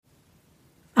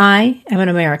I am an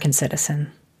American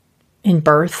citizen, in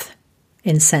birth,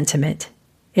 in sentiment,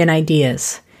 in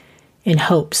ideas, in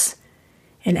hopes,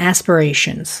 in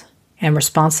aspirations, and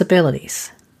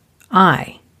responsibilities.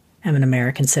 I am an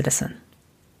American citizen.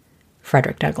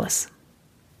 Frederick Douglass.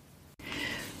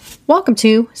 Welcome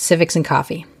to Civics and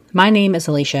Coffee. My name is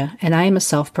Alicia, and I am a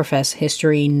self-professed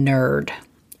history nerd.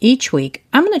 Each week,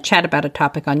 I'm going to chat about a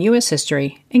topic on U.S.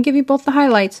 history and give you both the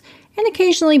highlights and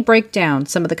occasionally break down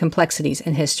some of the complexities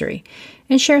in history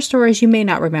and share stories you may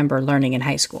not remember learning in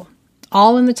high school,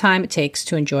 all in the time it takes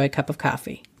to enjoy a cup of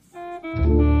coffee.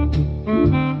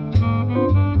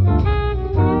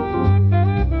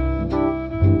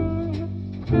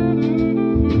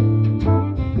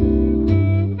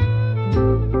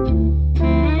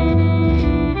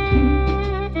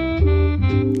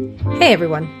 Hey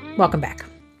everyone, welcome back.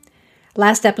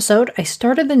 Last episode, I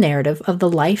started the narrative of the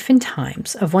life and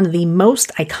times of one of the most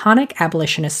iconic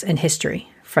abolitionists in history,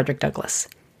 Frederick Douglass.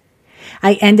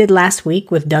 I ended last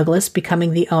week with Douglass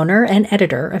becoming the owner and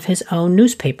editor of his own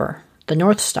newspaper, the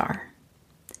North Star.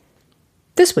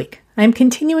 This week, I am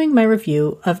continuing my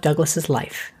review of Douglass's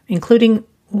life, including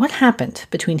what happened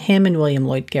between him and William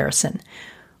Lloyd Garrison,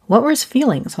 what were his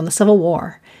feelings on the Civil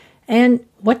War, and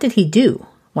what did he do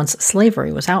once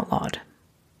slavery was outlawed.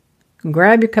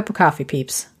 Grab your cup of coffee,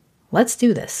 peeps. Let's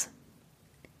do this.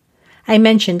 I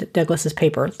mentioned Douglass's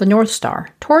paper, The North Star,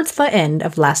 towards the end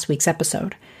of last week's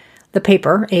episode. The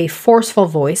paper, a forceful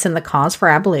voice in the cause for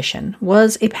abolition,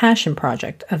 was a passion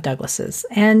project of Douglass's,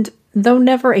 and though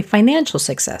never a financial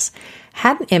success,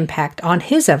 had an impact on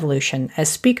his evolution as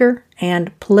speaker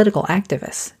and political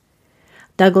activist.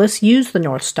 Douglass used the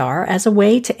North Star as a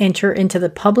way to enter into the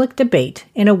public debate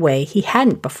in a way he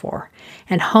hadn't before,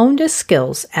 and honed his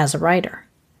skills as a writer.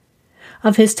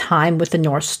 Of his time with the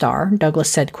North Star, Douglass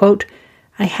said, quote,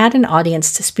 "I had an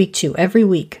audience to speak to every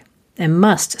week, and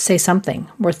must say something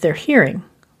worth their hearing,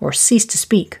 or cease to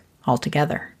speak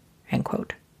altogether." End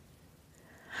quote.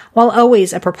 While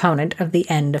always a proponent of the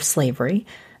end of slavery,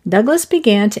 Douglass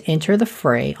began to enter the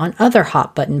fray on other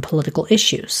hot-button political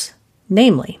issues,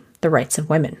 namely the rights of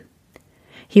women.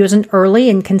 He was an early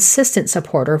and consistent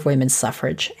supporter of women's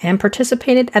suffrage and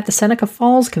participated at the Seneca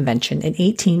Falls Convention in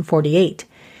 1848,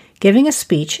 giving a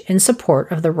speech in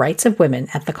support of the rights of women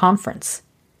at the conference.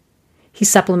 He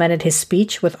supplemented his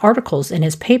speech with articles in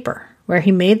his paper, where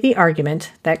he made the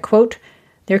argument that, quote,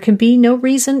 "There can be no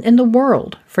reason in the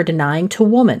world for denying to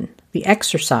woman the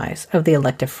exercise of the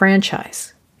elective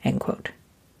franchise," end quote.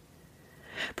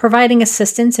 Providing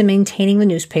assistance in maintaining the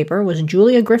newspaper was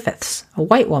Julia Griffiths, a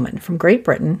white woman from Great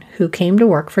Britain who came to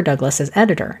work for Douglass as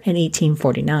editor in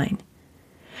 1849.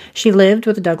 She lived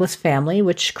with the Douglass family,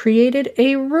 which created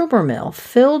a rumor mill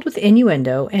filled with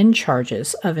innuendo and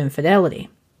charges of infidelity.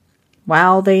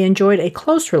 While they enjoyed a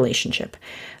close relationship,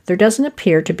 there doesn't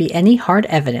appear to be any hard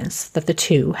evidence that the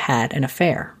two had an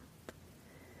affair.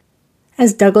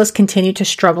 As Douglass continued to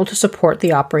struggle to support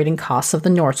the operating costs of the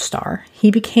North Star, he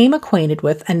became acquainted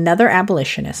with another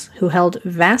abolitionist who held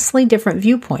vastly different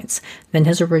viewpoints than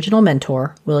his original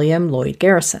mentor, William Lloyd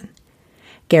Garrison.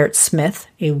 Gerrit Smith,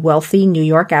 a wealthy New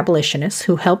York abolitionist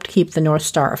who helped keep the North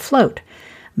Star afloat,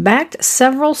 backed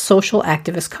several social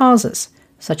activist causes,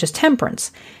 such as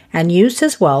temperance, and used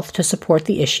his wealth to support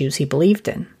the issues he believed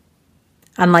in.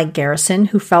 Unlike Garrison,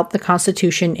 who felt the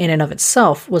Constitution in and of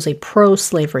itself was a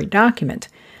pro-slavery document,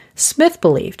 Smith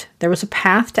believed there was a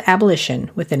path to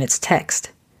abolition within its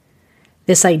text.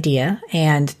 This idea,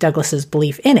 and Douglass's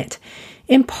belief in it,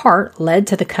 in part led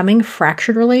to the coming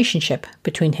fractured relationship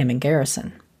between him and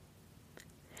Garrison.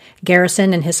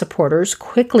 Garrison and his supporters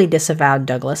quickly disavowed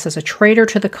Douglass as a traitor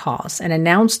to the cause and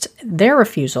announced their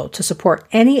refusal to support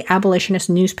any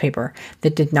abolitionist newspaper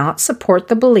that did not support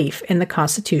the belief in the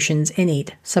Constitution's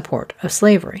innate support of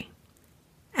slavery.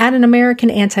 At an American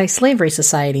Anti-Slavery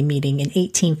Society meeting in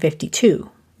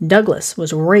 1852, Douglass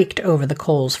was raked over the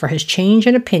coals for his change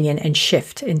in opinion and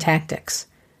shift in tactics.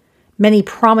 Many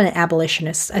prominent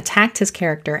abolitionists attacked his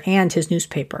character and his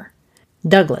newspaper.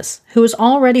 Douglass, who was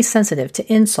already sensitive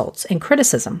to insults and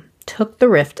criticism, took the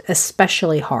rift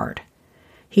especially hard.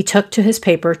 He took to his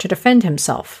paper to defend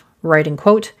himself, writing,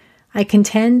 quote, "I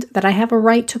contend that I have a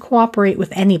right to cooperate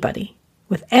with anybody,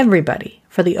 with everybody,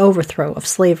 for the overthrow of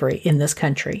slavery in this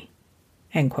country."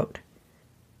 End quote.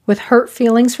 With hurt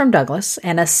feelings from Douglass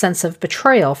and a sense of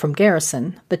betrayal from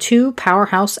Garrison, the two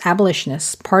powerhouse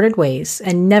abolitionists parted ways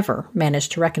and never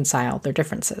managed to reconcile their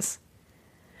differences.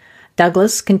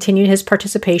 Douglass continued his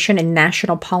participation in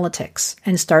national politics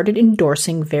and started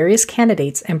endorsing various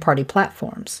candidates and party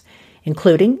platforms,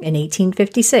 including in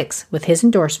 1856 with his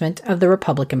endorsement of the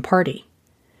Republican Party.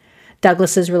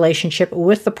 Douglas's relationship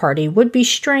with the party would be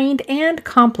strained and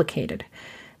complicated.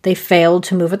 They failed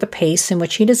to move at the pace in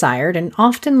which he desired and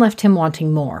often left him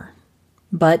wanting more.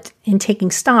 But in taking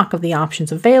stock of the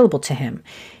options available to him,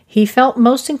 he felt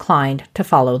most inclined to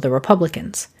follow the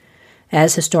Republicans.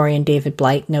 As historian David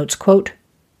Blight notes, quote,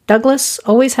 Douglas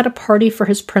always had a party for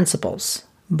his principles,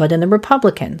 but in the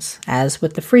Republicans, as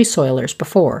with the Free Soilers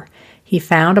before, he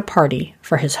found a party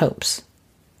for his hopes.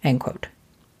 End quote.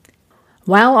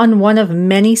 While on one of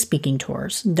many speaking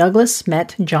tours, Douglas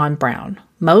met John Brown,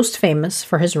 most famous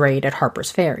for his raid at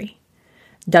Harper's Ferry.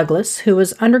 Douglas, who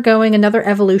was undergoing another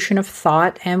evolution of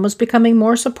thought and was becoming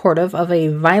more supportive of a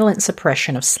violent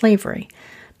suppression of slavery,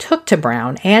 took to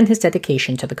Brown and his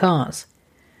dedication to the cause.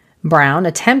 Brown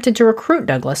attempted to recruit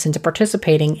Douglas into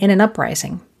participating in an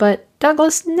uprising, but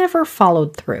Douglas never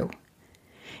followed through.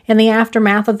 In the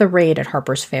aftermath of the raid at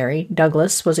Harper's Ferry,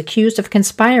 Douglas was accused of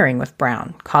conspiring with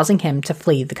Brown, causing him to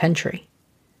flee the country.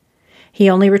 He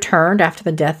only returned after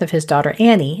the death of his daughter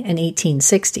Annie in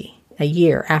 1860, a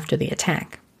year after the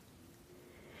attack.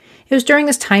 It was during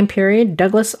this time period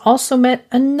Douglas also met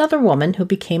another woman who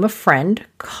became a friend,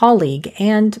 colleague,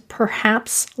 and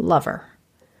perhaps lover.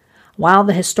 While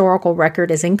the historical record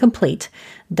is incomplete,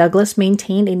 Douglas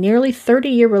maintained a nearly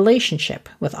 30-year relationship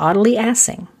with Ottilie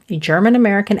Assing, a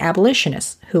German-American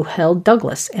abolitionist who held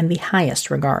Douglas in the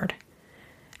highest regard.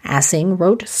 Assing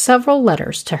wrote several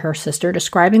letters to her sister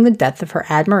describing the depth of her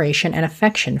admiration and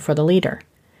affection for the leader.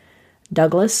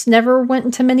 Douglas never went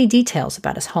into many details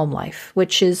about his home life,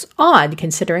 which is odd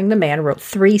considering the man wrote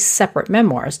 3 separate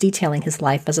memoirs detailing his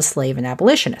life as a slave and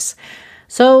abolitionist,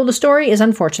 so the story is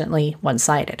unfortunately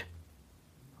one-sided.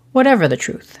 Whatever the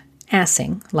truth,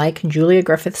 Assing, like Julia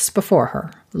Griffiths before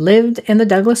her, lived in the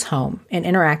Douglas home and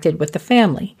interacted with the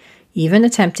family, even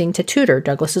attempting to tutor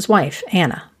Douglas's wife,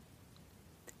 Anna.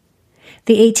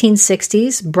 The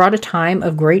 1860s brought a time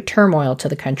of great turmoil to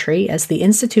the country as the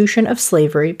institution of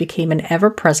slavery became an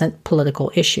ever-present political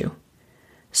issue.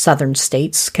 Southern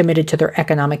states, committed to their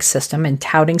economic system and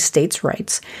touting states'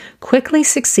 rights, quickly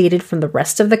succeeded from the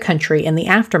rest of the country in the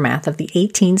aftermath of the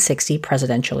 1860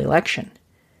 presidential election.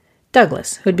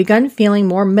 Douglas, who had begun feeling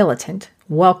more militant,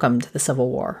 welcomed the Civil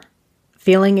War,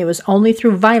 feeling it was only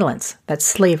through violence that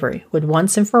slavery would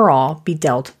once and for all be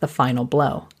dealt the final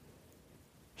blow.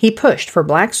 He pushed for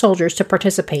black soldiers to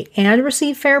participate and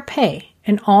receive fair pay,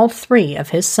 and all 3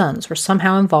 of his sons were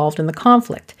somehow involved in the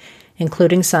conflict,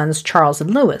 including sons Charles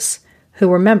and Lewis, who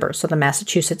were members of the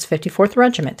Massachusetts 54th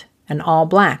Regiment, an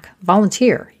all-black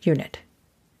volunteer unit.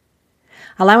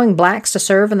 Allowing blacks to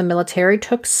serve in the military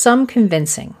took some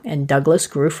convincing, and Douglas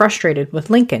grew frustrated with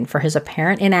Lincoln for his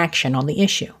apparent inaction on the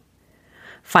issue.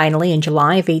 Finally, in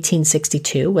July of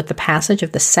 1862, with the passage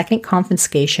of the Second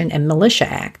Confiscation and Militia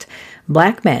Act,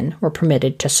 black men were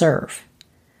permitted to serve.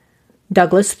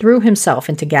 Douglas threw himself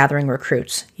into gathering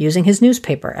recruits, using his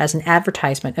newspaper as an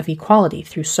advertisement of equality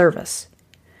through service.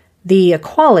 The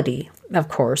equality, of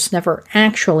course, never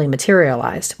actually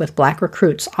materialized, with black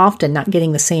recruits often not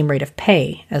getting the same rate of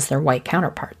pay as their white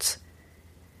counterparts.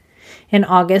 In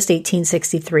August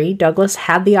 1863, Douglas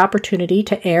had the opportunity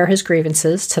to air his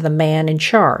grievances to the man in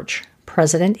charge,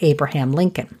 President Abraham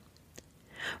Lincoln.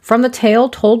 From the tale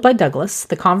told by Douglas,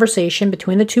 the conversation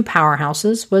between the 2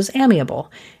 powerhouses was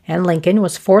amiable, and Lincoln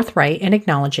was forthright in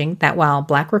acknowledging that while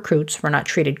black recruits were not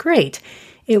treated great,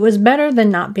 it was better than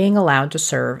not being allowed to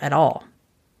serve at all.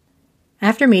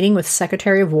 After meeting with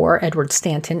Secretary of War Edward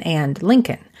Stanton and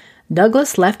Lincoln,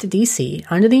 Douglas left D.C.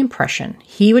 under the impression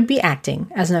he would be acting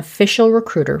as an official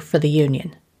recruiter for the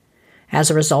Union. As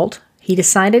a result, he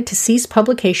decided to cease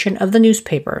publication of the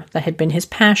newspaper that had been his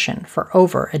passion for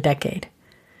over a decade.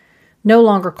 No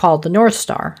longer called the North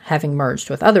Star, having merged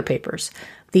with other papers,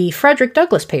 the Frederick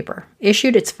Douglass paper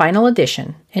issued its final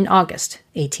edition in August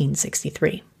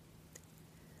 1863.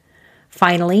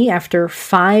 Finally, after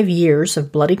 5 years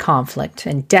of bloody conflict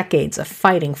and decades of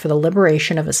fighting for the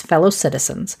liberation of his fellow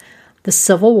citizens, the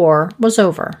Civil War was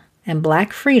over and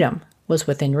black freedom was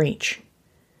within reach.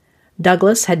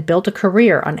 Douglas had built a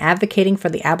career on advocating for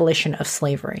the abolition of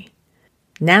slavery.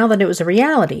 Now that it was a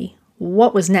reality,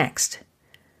 what was next?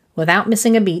 Without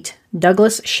missing a beat,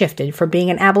 Douglas shifted from being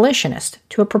an abolitionist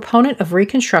to a proponent of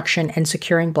Reconstruction and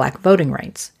securing black voting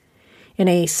rights. In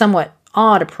a somewhat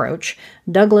odd approach,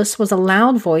 Douglas was a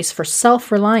loud voice for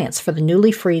self-reliance for the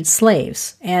newly freed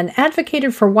slaves and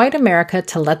advocated for white America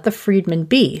to let the freedmen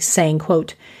be, saying,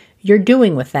 quote, "Your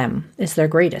doing with them is their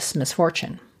greatest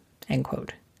misfortune," end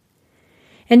quote.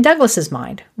 In Douglas's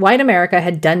mind, white America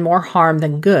had done more harm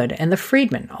than good, and the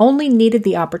freedmen only needed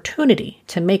the opportunity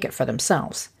to make it for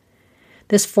themselves.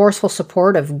 This forceful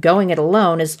support of going it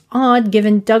alone is odd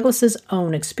given Douglas's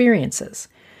own experiences.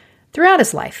 Throughout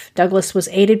his life, Douglas was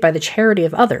aided by the charity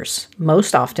of others,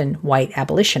 most often white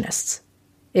abolitionists.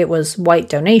 It was white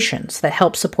donations that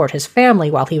helped support his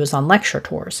family while he was on lecture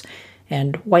tours,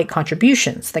 and white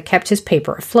contributions that kept his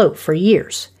paper afloat for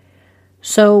years.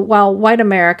 So while white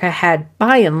America had,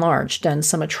 by and large, done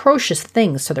some atrocious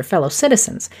things to their fellow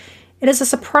citizens, it is a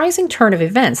surprising turn of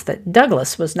events that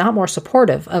Douglas was not more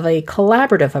supportive of a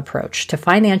collaborative approach to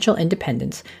financial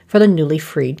independence for the newly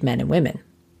freed men and women.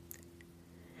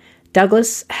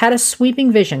 Douglas had a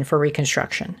sweeping vision for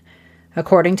Reconstruction.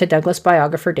 According to Douglas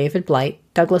biographer David Blight,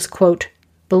 Douglas, quote,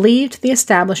 believed the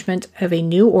establishment of a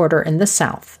new order in the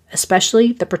South,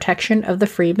 especially the protection of the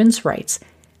freedmen's rights,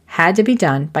 had to be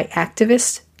done by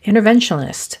activist,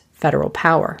 interventionist federal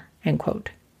power, end quote.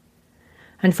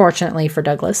 Unfortunately for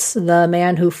Douglas, the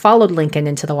man who followed Lincoln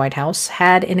into the White House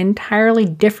had an entirely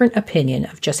different opinion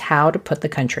of just how to put the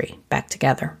country back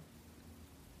together.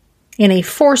 In a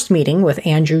forced meeting with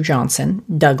Andrew Johnson,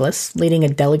 Douglas, leading a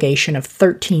delegation of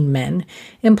 13 men,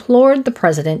 implored the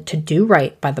president to do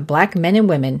right by the black men and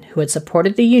women who had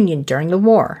supported the Union during the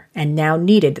war and now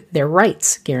needed their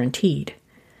rights guaranteed.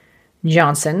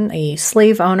 Johnson, a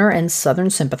slave owner and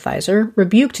Southern sympathizer,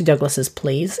 rebuked Douglas's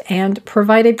pleas and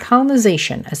provided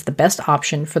colonization as the best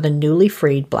option for the newly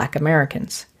freed black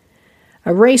Americans.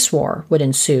 A race war would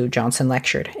ensue, Johnson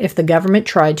lectured, if the government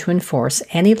tried to enforce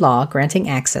any law granting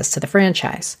access to the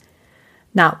franchise.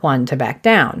 Not one to back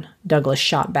down, Douglas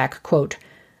shot back, quote,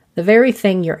 the very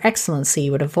thing your excellency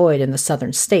would avoid in the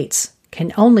southern states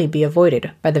can only be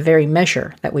avoided by the very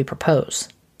measure that we propose,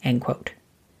 end quote.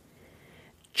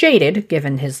 Jaded,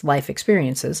 given his life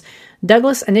experiences,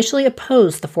 Douglas initially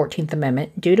opposed the 14th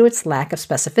Amendment due to its lack of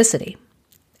specificity.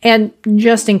 And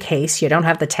just in case you don't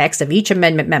have the text of each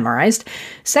amendment memorized,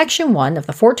 Section 1 of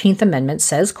the 14th Amendment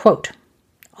says, quote,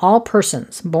 all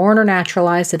persons born or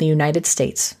naturalized in the United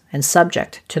States and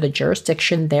subject to the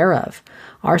jurisdiction thereof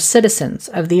are citizens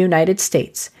of the United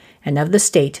States and of the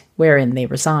state wherein they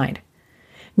reside.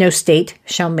 No state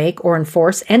shall make or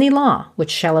enforce any law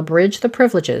which shall abridge the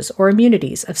privileges or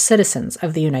immunities of citizens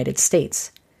of the United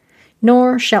States.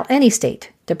 Nor shall any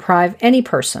state deprive any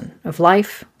person of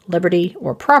life, liberty,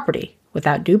 or property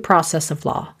without due process of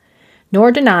law,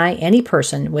 nor deny any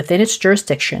person within its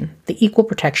jurisdiction the equal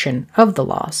protection of the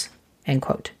laws, end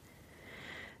quote.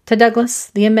 To Douglas,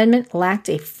 the amendment lacked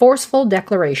a forceful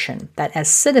declaration that as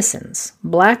citizens,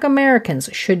 black Americans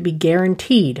should be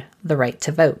guaranteed the right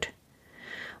to vote.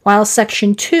 While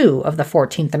Section 2 of the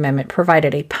 14th Amendment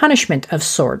provided a punishment of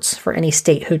sorts for any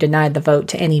state who denied the vote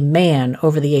to any man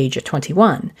over the age of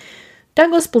 21,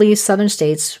 Douglas believed Southern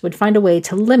states would find a way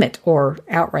to limit or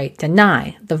outright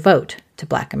deny the vote to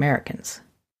black Americans.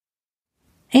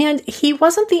 And he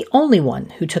wasn't the only one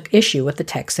who took issue with the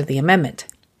text of the amendment.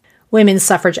 Women's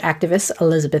suffrage activists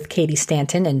Elizabeth Cady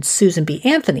Stanton and Susan B.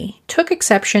 Anthony took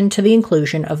exception to the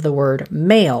inclusion of the word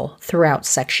male throughout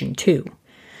Section 2.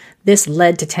 This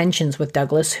led to tensions with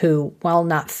Douglas, who, while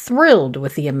not thrilled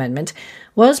with the amendment,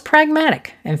 was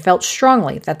pragmatic and felt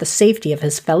strongly that the safety of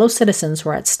his fellow citizens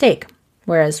were at stake,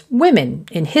 whereas women,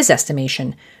 in his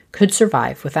estimation, could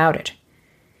survive without it.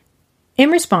 In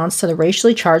response to the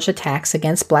racially charged attacks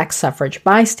against black suffrage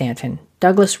by Stanton,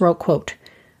 Douglas wrote, quote,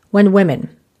 when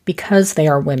women, because they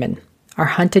are women, are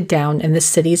hunted down in the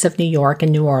cities of New York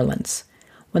and New Orleans,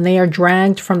 when they are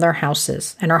dragged from their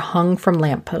houses and are hung from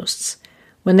lampposts,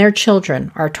 when their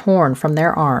children are torn from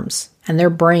their arms and their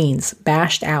brains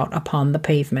bashed out upon the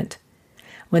pavement,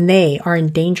 when they are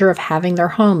in danger of having their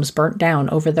homes burnt down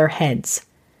over their heads,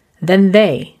 then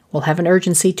they will have an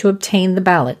urgency to obtain the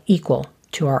ballot equal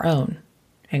to our own,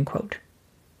 end quote.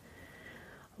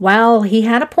 While he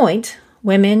had a point,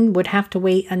 women would have to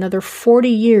wait another 40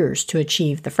 years to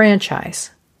achieve the franchise,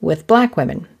 with black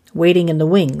women waiting in the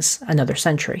wings another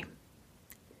century.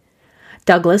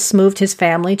 Douglas moved his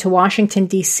family to Washington,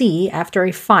 D.C. after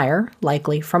a fire,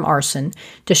 likely from arson,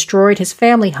 destroyed his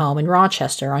family home in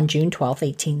Rochester on June 12,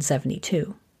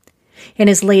 1872. In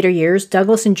his later years,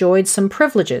 Douglas enjoyed some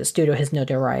privileges due to his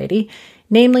notoriety,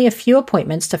 namely a few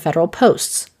appointments to federal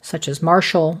posts, such as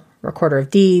Marshal, Recorder of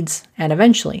Deeds, and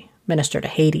eventually Minister to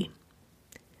Haiti.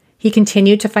 He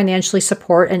continued to financially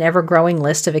support an ever-growing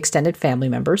list of extended family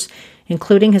members,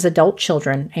 including his adult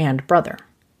children and brother.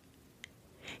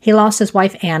 He lost his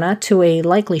wife Anna to a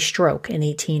likely stroke in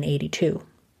 1882.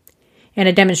 In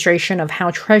a demonstration of how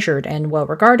treasured and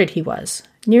well-regarded he was,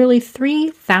 nearly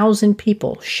 3,000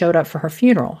 people showed up for her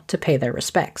funeral to pay their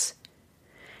respects.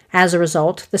 As a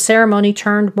result, the ceremony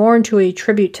turned more into a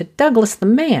tribute to Douglas the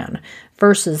man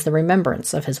versus the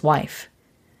remembrance of his wife.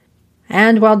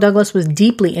 And while Douglass was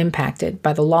deeply impacted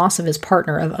by the loss of his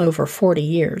partner of over 40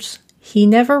 years, he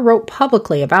never wrote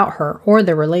publicly about her or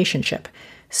their relationship,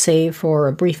 save for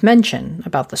a brief mention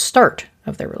about the start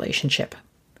of their relationship.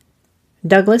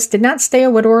 Douglass did not stay a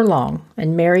widower long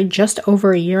and married just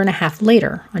over a year and a half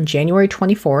later, on January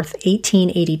 24,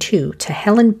 1882, to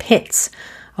Helen Pitts,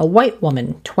 a white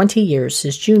woman 20 years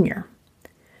his junior.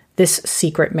 This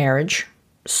secret marriage,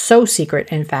 so secret,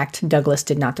 in fact, Douglass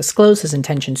did not disclose his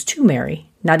intentions to marry,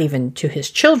 not even to his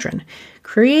children,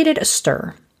 created a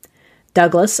stir.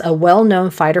 Douglass, a well-known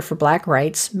fighter for black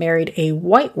rights, married a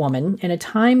white woman in a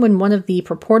time when one of the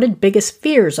purported biggest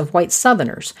fears of white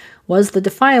Southerners was the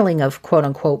defiling of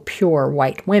quote-unquote pure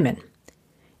white women.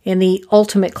 In the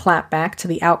ultimate clapback to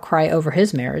the outcry over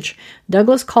his marriage,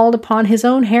 Douglass called upon his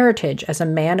own heritage as a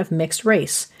man of mixed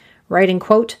race, writing,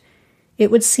 quote,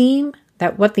 "It would seem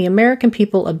that what the American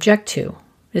people object to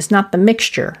is not the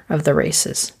mixture of the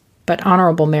races, but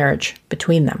honorable marriage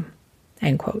between them,"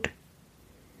 end quote.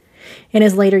 In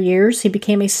his later years, he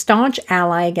became a staunch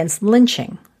ally against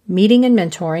lynching, meeting and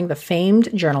mentoring the famed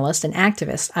journalist and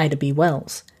activist Ida B.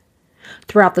 Wells.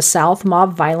 Throughout the South,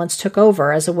 mob violence took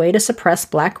over as a way to suppress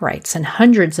black rights, and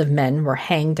hundreds of men were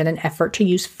hanged in an effort to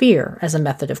use fear as a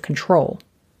method of control.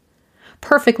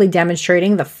 Perfectly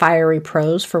demonstrating the fiery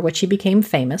prose for which he became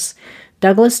famous,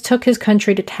 Douglass took his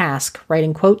country to task,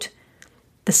 writing, quote,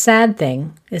 "The sad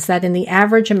thing is that in the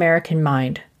average American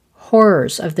mind,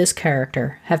 horrors of this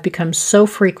character have become so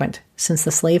frequent since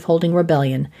the slaveholding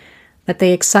rebellion that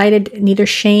they excited neither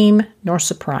shame nor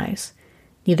surprise,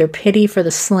 neither pity for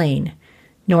the slain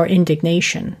nor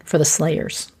indignation for the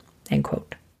slayers," end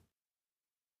quote.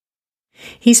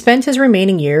 He spent his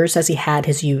remaining years as he had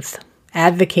his youth,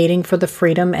 advocating for the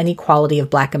freedom and equality of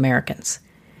black Americans.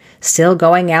 Still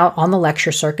going out on the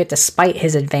lecture circuit despite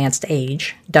his advanced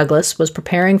age, Douglass was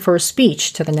preparing for a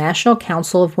speech to the National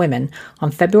Council of Women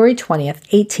on February 20th,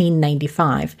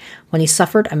 1895, when he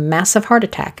suffered a massive heart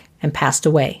attack and passed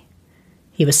away.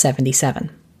 He was 77.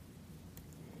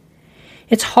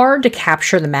 It's hard to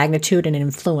capture the magnitude and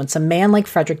influence a man like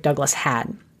Frederick Douglass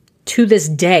had. To this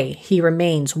day, he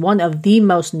remains one of the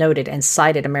most noted and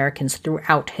cited Americans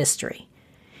throughout history.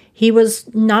 He was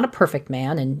not a perfect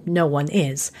man, and no one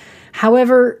is.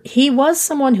 However, he was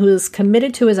someone who was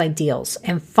committed to his ideals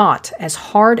and fought as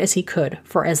hard as he could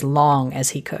for as long as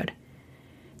he could.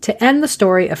 To end the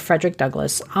story of Frederick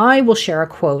Douglass, I will share a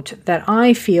quote that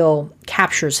I feel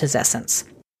captures his essence.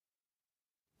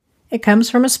 It comes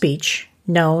from a speech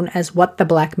known as What the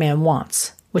Black Man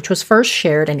Wants, which was first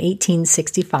shared in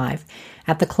 1865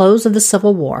 at the close of the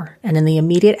Civil War and in the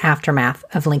immediate aftermath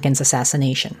of Lincoln's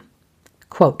assassination.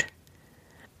 Quote,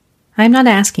 "I am not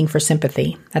asking for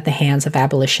sympathy at the hands of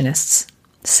abolitionists,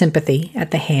 sympathy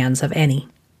at the hands of any.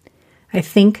 I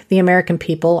think the American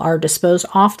people are disposed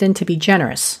often to be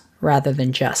generous rather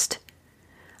than just.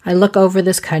 I look over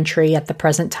this country at the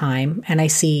present time and I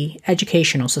see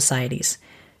educational societies,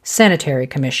 sanitary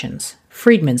commissions,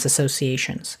 freedmen's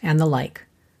associations, and the like.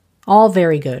 All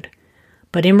very good,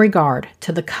 but in regard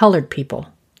to the colored people,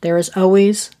 there is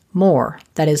always more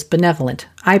that is benevolent,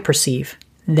 I perceive,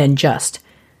 than just,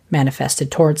 manifested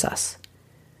towards us.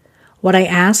 What I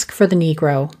ask for the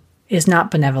Negro is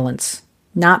not benevolence,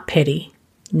 not pity,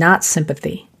 not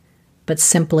sympathy, but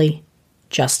simply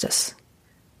justice."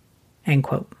 End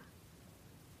quote.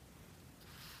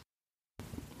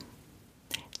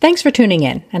 Thanks for tuning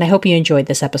in, and I hope you enjoyed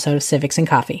this episode of Civics and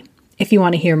Coffee. If you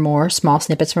want to hear more small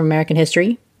snippets from American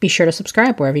history, be sure to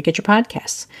subscribe wherever you get your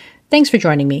podcasts. Thanks for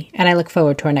joining me, and I look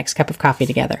forward to our next cup of coffee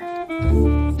together.